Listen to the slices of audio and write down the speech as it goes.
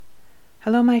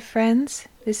Hello, my friends.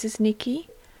 This is Nikki.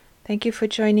 Thank you for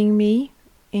joining me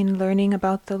in learning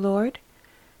about the Lord.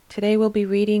 Today we'll be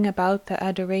reading about the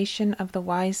adoration of the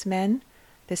wise men.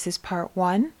 This is part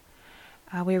 1.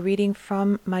 We're reading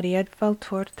from Maria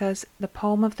Valtorta's The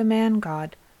Poem of the Man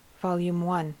God, Volume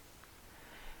 1.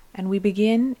 And we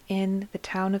begin in the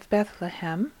town of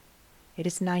Bethlehem. It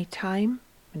is nighttime.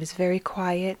 It is very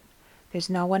quiet.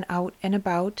 There's no one out and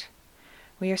about.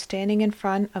 We are standing in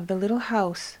front of the little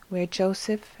house where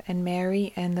Joseph and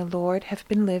Mary and the Lord have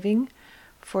been living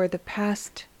for the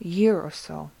past year or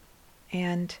so.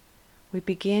 And we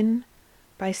begin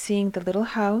by seeing the little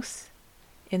house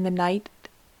in the night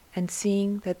and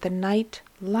seeing that the night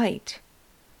light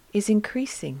is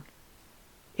increasing.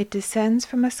 It descends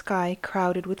from a sky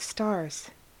crowded with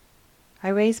stars. I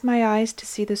raise my eyes to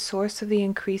see the source of the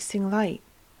increasing light,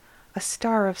 a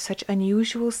star of such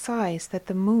unusual size that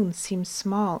the moon seems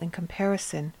small in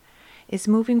comparison, is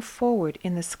moving forward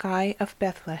in the sky of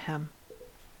Bethlehem.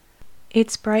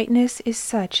 Its brightness is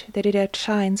such that it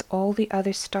outshines all the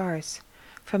other stars,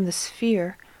 from the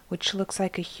sphere, which looks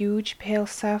like a huge pale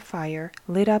sapphire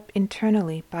lit up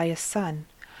internally by a sun.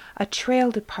 A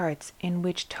trail departs in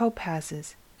which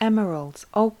topazes, emeralds,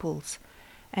 opals,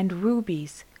 and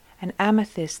rubies and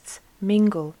amethysts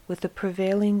mingle with the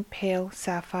prevailing pale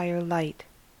sapphire light.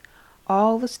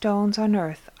 All the stones on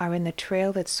earth are in the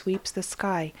trail that sweeps the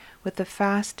sky with a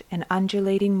fast and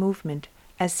undulating movement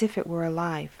as if it were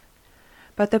alive.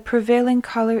 But the prevailing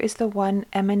color is the one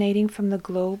emanating from the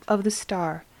globe of the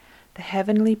star, the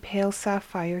heavenly pale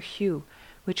sapphire hue,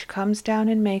 which comes down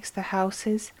and makes the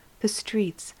houses, the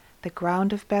streets, the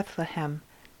ground of Bethlehem,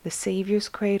 the Saviour's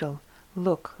cradle,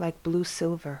 look like blue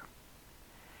silver.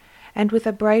 And with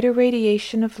a brighter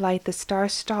radiation of light the star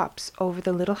stops over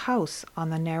the little house on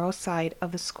the narrow side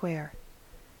of the square.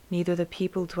 Neither the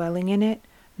people dwelling in it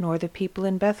nor the people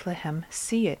in Bethlehem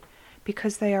see it,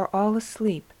 because they are all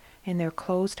asleep in their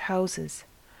closed houses.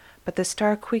 But the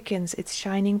star quickens its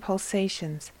shining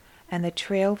pulsations, and the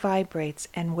trail vibrates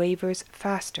and wavers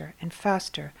faster and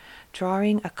faster,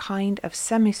 drawing a kind of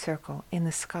semicircle in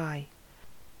the sky.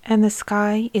 And the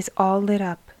sky is all lit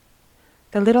up.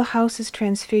 The little house is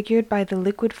transfigured by the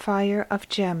liquid fire of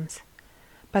gems,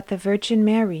 but the Virgin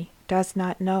Mary does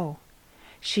not know.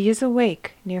 She is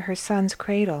awake near her son's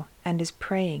cradle and is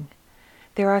praying.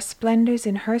 There are splendors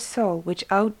in her soul which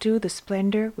outdo the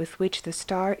splendor with which the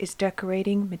star is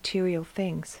decorating material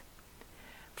things.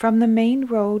 From the main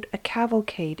road a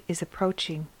cavalcade is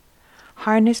approaching.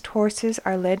 Harnessed horses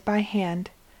are led by hand,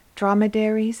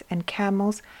 dromedaries and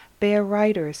camels bear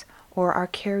riders or are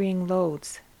carrying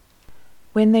loads.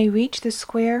 When they reach the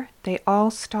square, they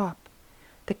all stop.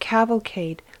 The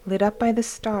cavalcade, lit up by the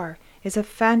star, is a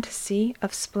fantasy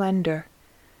of splendor.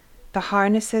 The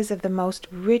harnesses of the most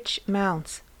rich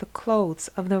mounts, the clothes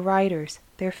of the riders,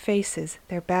 their faces,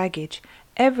 their baggage,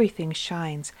 everything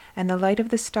shines, and the light of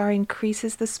the star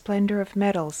increases the splendor of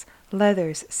metals,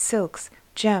 leathers, silks,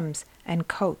 gems, and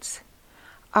coats.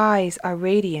 Eyes are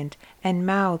radiant and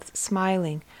mouths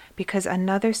smiling, because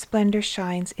another splendor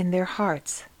shines in their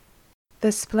hearts.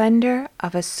 The splendor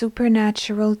of a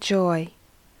supernatural joy.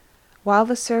 While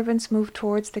the servants move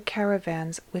towards the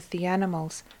caravans with the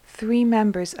animals, 3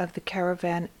 members of the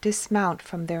caravan dismount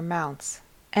from their mounts,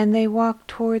 and they walk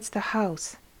towards the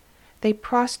house. They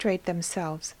prostrate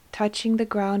themselves, touching the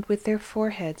ground with their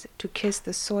foreheads to kiss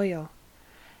the soil.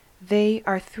 They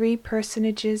are 3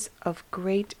 personages of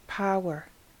great power.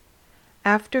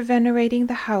 After venerating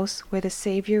the house where the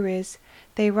Savior is,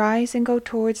 they rise and go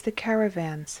towards the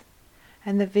caravans.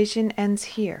 And the vision ends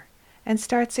here, and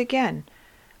starts again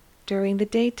during the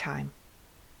daytime.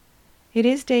 It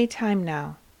is daytime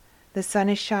now. The sun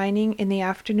is shining in the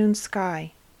afternoon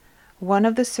sky. One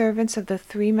of the servants of the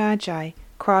 3 magi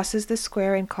crosses the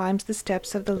square and climbs the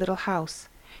steps of the little house.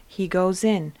 He goes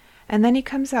in, and then he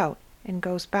comes out and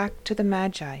goes back to the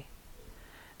magi.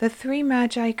 The 3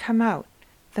 magi come out.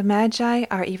 The magi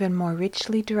are even more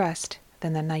richly dressed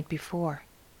than the night before.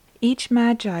 Each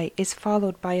magi is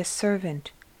followed by a servant.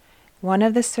 One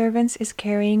of the servants is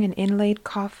carrying an inlaid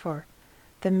coffer,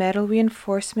 the metal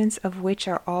reinforcements of which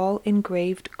are all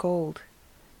engraved gold.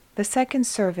 The second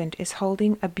servant is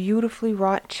holding a beautifully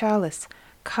wrought chalice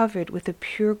covered with a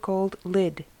pure gold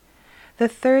lid. The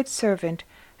third servant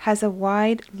has a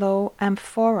wide, low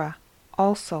amphora,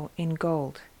 also in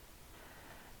gold.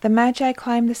 The magi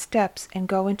climb the steps and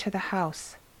go into the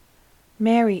house.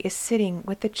 Mary is sitting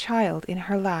with the child in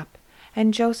her lap,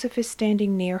 and Joseph is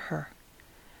standing near her.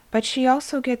 But she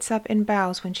also gets up and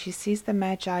bows when she sees the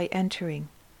magi entering.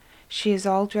 She is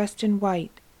all dressed in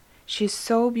white. She is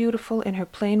so beautiful in her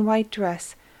plain white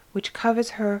dress, which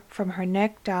covers her from her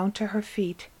neck down to her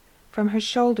feet, from her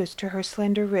shoulders to her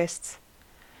slender wrists.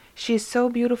 She is so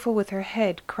beautiful with her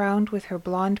head crowned with her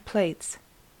blonde plaits.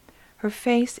 Her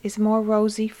face is more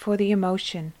rosy for the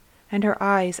emotion, and her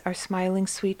eyes are smiling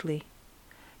sweetly.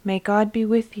 "May God be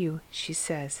with you," she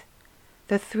says.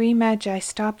 The three magi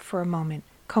stop for a moment,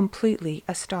 completely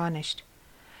astonished.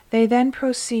 They then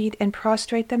proceed and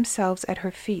prostrate themselves at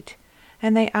her feet,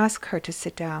 and they ask her to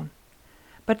sit down.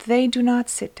 But they do not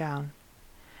sit down.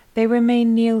 They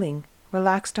remain kneeling,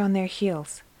 relaxed on their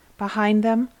heels. Behind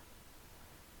them,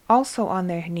 also on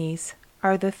their knees,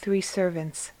 are the three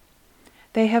servants.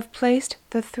 They have placed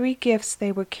the three gifts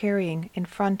they were carrying in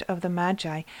front of the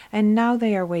Magi, and now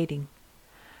they are waiting.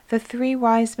 The three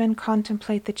wise men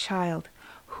contemplate the child,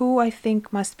 who I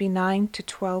think must be 9 to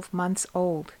 12 months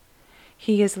old.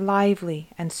 He is lively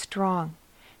and strong.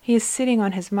 He is sitting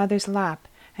on his mother's lap,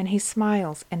 and he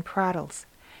smiles and prattles.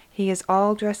 He is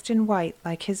all dressed in white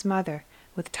like his mother,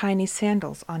 with tiny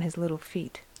sandals on his little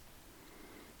feet.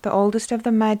 The oldest of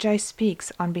the Magi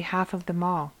speaks on behalf of them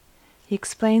all. He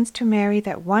explains to Mary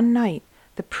that one night,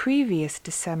 the previous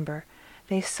December,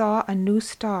 they saw a new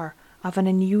star of an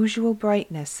unusual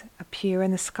brightness appear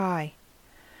in the sky.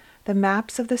 The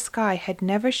maps of the sky had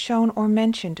never shown or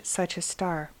mentioned such a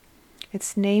star.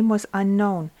 Its name was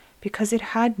unknown because it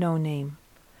had no name.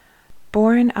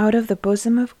 Born out of the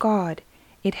bosom of God,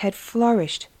 it had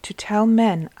flourished to tell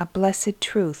men a blessed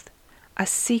truth, a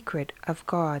secret of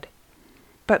God.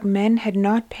 But men had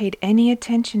not paid any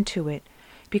attention to it,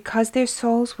 because their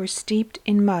souls were steeped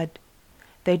in mud.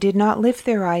 They did not lift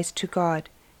their eyes to God,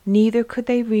 neither could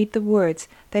they read the words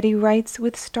that he writes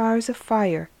with stars of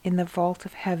fire in the vault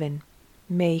of heaven.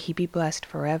 May he be blessed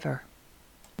forever.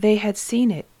 They had seen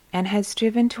it, and had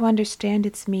striven to understand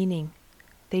its meaning.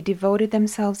 They devoted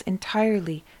themselves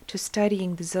entirely to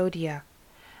studying the zodiac,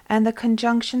 and the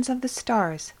conjunctions of the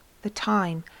stars, the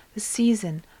time, the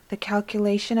season, the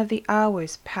calculation of the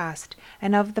hours past,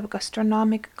 and of the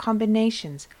astronomic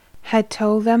combinations, had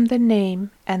told them the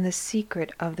name and the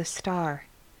secret of the star.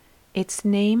 Its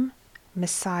name,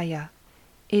 Messiah.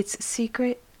 Its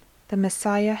secret, the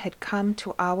Messiah had come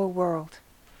to our world,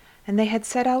 and they had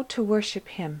set out to worship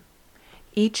him,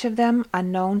 each of them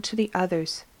unknown to the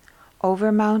others.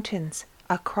 Over mountains,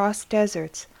 across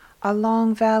deserts,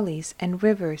 along valleys and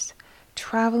rivers,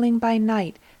 traveling by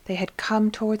night, they had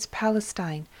come towards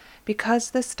Palestine,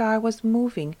 because the star was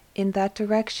moving in that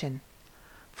direction.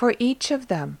 For each of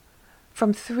them,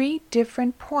 from 3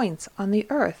 different points on the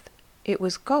earth, it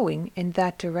was going in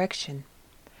that direction.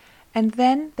 And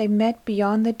then they met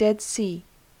beyond the Dead Sea.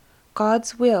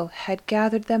 God's will had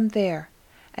gathered them there,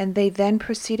 and they then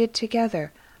proceeded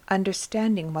together,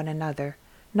 understanding one another,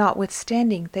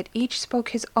 notwithstanding that each spoke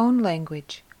his own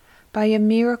language. By a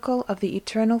miracle of the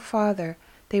Eternal Father,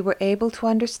 they were able to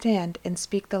understand and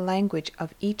speak the language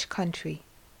of each country.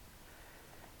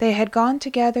 They had gone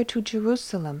together to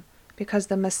Jerusalem, because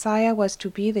the Messiah was to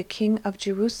be the King of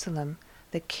Jerusalem,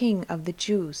 the King of the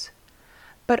Jews.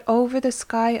 But over the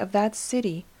sky of that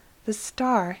city, the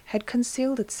star had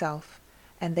concealed itself,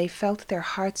 and they felt their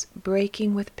hearts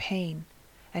breaking with pain,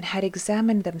 and had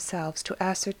examined themselves to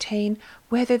ascertain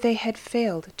whether they had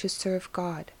failed to serve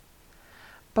God.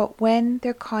 But when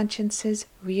their consciences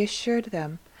reassured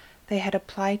them, they had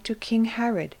applied to King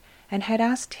Herod, and had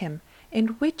asked him in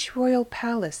which royal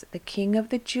palace the King of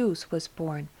the Jews was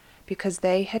born, because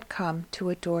they had come to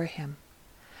adore him.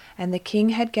 And the king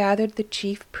had gathered the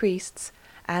chief priests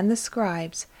and the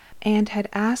scribes, and had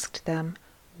asked them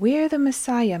where the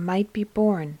Messiah might be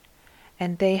born,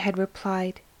 and they had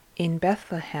replied, "In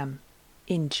Bethlehem,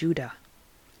 in Judah."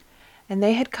 And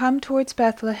they had come towards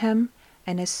Bethlehem,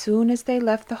 and as soon as they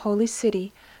left the holy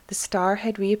city, the star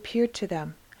had reappeared to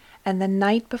them, and the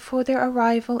night before their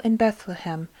arrival in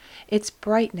Bethlehem, its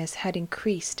brightness had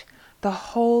increased. The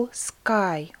whole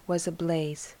sky was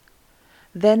ablaze.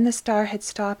 Then the star had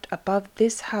stopped above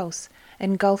this house,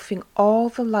 engulfing all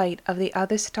the light of the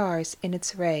other stars in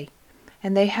its ray,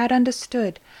 and they had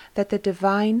understood that the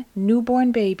divine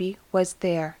newborn baby was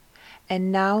there,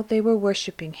 and now they were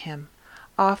worshipping him,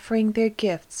 offering their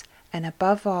gifts, and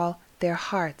above all their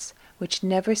hearts, which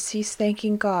never ceased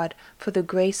thanking God for the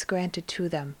grace granted to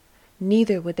them.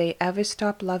 Neither would they ever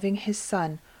stop loving his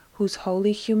Son, whose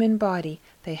holy human body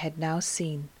they had now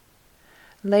seen.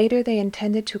 Later they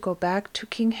intended to go back to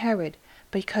King Herod,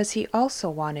 because he also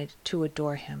wanted to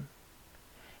adore him.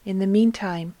 In the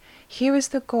meantime, here is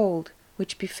the gold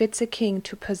which befits a king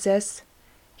to possess.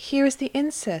 Here is the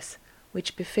incense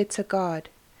which befits a god.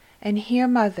 And here,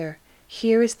 mother,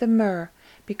 here is the myrrh,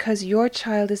 because your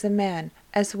child is a man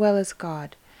as well as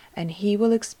God, and he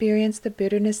will experience the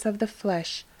bitterness of the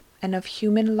flesh, and of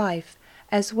human life,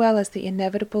 as well as the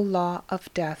inevitable law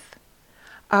of death.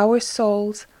 Our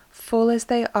souls, full as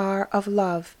they are of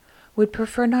love, would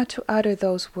prefer not to utter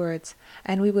those words,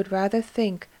 and we would rather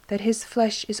think that his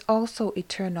flesh is also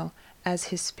eternal as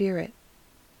his spirit.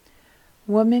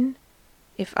 Woman,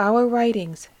 if our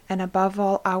writings, and above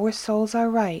all our souls, are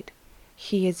right,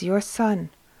 he is your Son,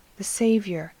 the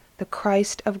Savior, the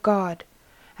Christ of God,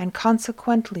 and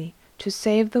consequently, to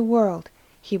save the world,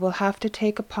 he will have to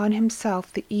take upon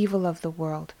himself the evil of the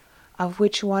world, of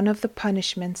which one of the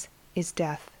punishments is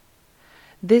death.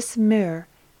 This myrrh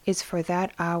is for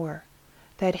that hour,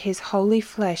 that his holy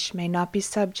flesh may not be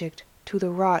subject to the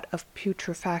rot of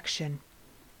putrefaction,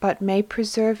 but may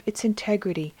preserve its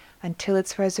integrity until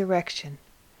its resurrection.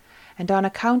 And on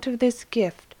account of this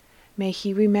gift, may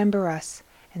he remember us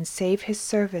and save his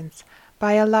servants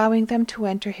by allowing them to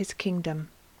enter his kingdom.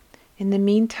 In the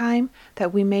meantime,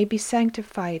 that we may be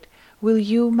sanctified, will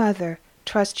you, Mother,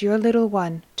 trust your little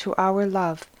one to our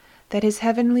love, that his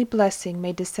heavenly blessing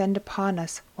may descend upon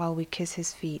us while we kiss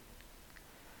his feet.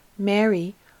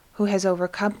 Mary, who has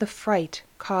overcome the fright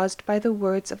caused by the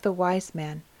words of the wise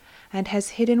man, and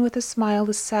has hidden with a smile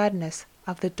the sadness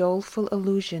of the doleful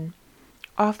illusion,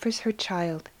 offers her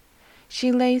child.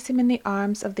 She lays him in the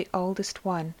arms of the oldest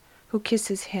one, who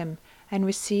kisses him and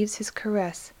receives his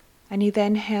caress, and he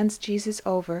then hands Jesus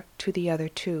over to the other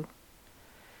two.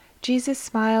 Jesus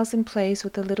smiles and plays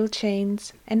with the little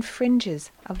chains and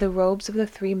fringes of the robes of the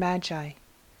three magi.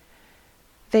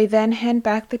 They then hand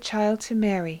back the child to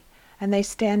Mary, and they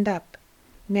stand up.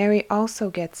 Mary also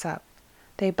gets up.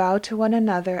 They bow to one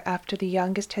another after the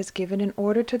youngest has given an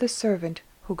order to the servant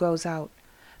who goes out.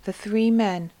 The three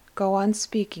men go on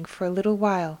speaking for a little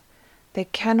while. They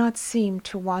cannot seem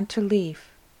to want to leave.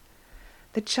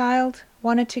 The child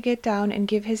wanted to get down and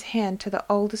give his hand to the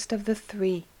oldest of the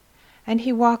three, and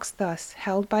he walks thus,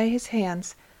 held by his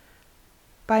hands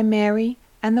by Mary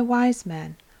and the wise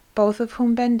man, both of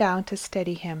whom bend down to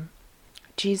steady him.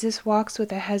 Jesus walks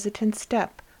with a hesitant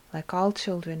step, like all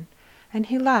children, and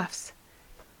he laughs.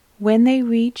 When they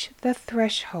reach the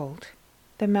threshold,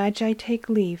 the Magi take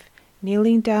leave,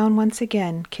 kneeling down once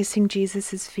again, kissing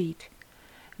Jesus' feet.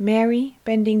 Mary,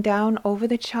 bending down over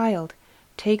the child,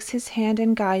 takes his hand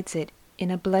and guides it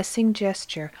in a blessing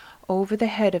gesture over the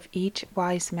head of each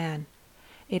wise man.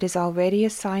 It is already a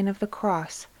sign of the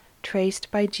cross, traced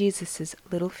by Jesus'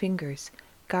 little fingers,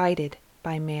 guided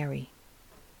by Mary.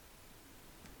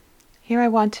 Here I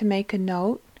want to make a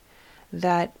note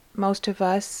that most of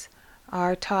us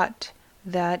are taught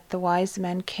that the wise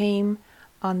men came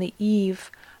on the eve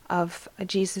of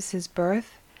Jesus'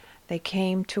 birth. They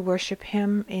came to worship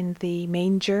him in the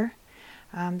manger.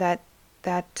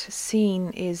 That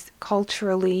scene is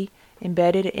culturally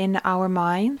embedded in our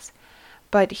minds.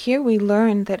 But here we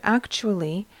learn that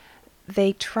actually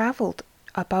they traveled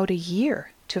about a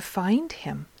year to find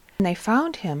him. When they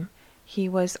found him, he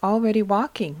was already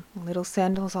walking, little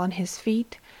sandals on his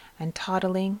feet and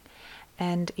toddling,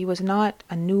 and he was not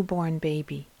a newborn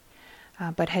baby,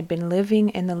 but had been living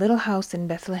in the little house in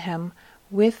Bethlehem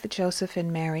with Joseph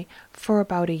and Mary for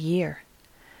about a year.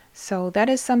 So that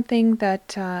is something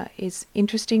that is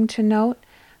interesting to note,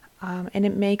 and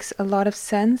it makes a lot of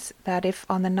sense that if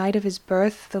on the night of his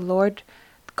birth the Lord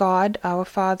God, our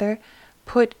Father,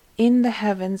 put in the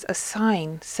heavens a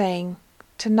sign saying,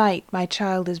 "Tonight my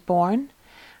child is born,"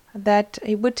 that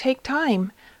it would take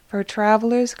time for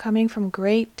travelers coming from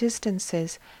great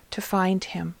distances to find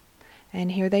him.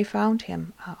 And here they found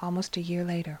him almost a year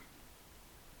later.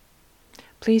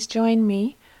 Please join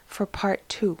me for part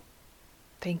 2.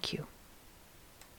 Thank you.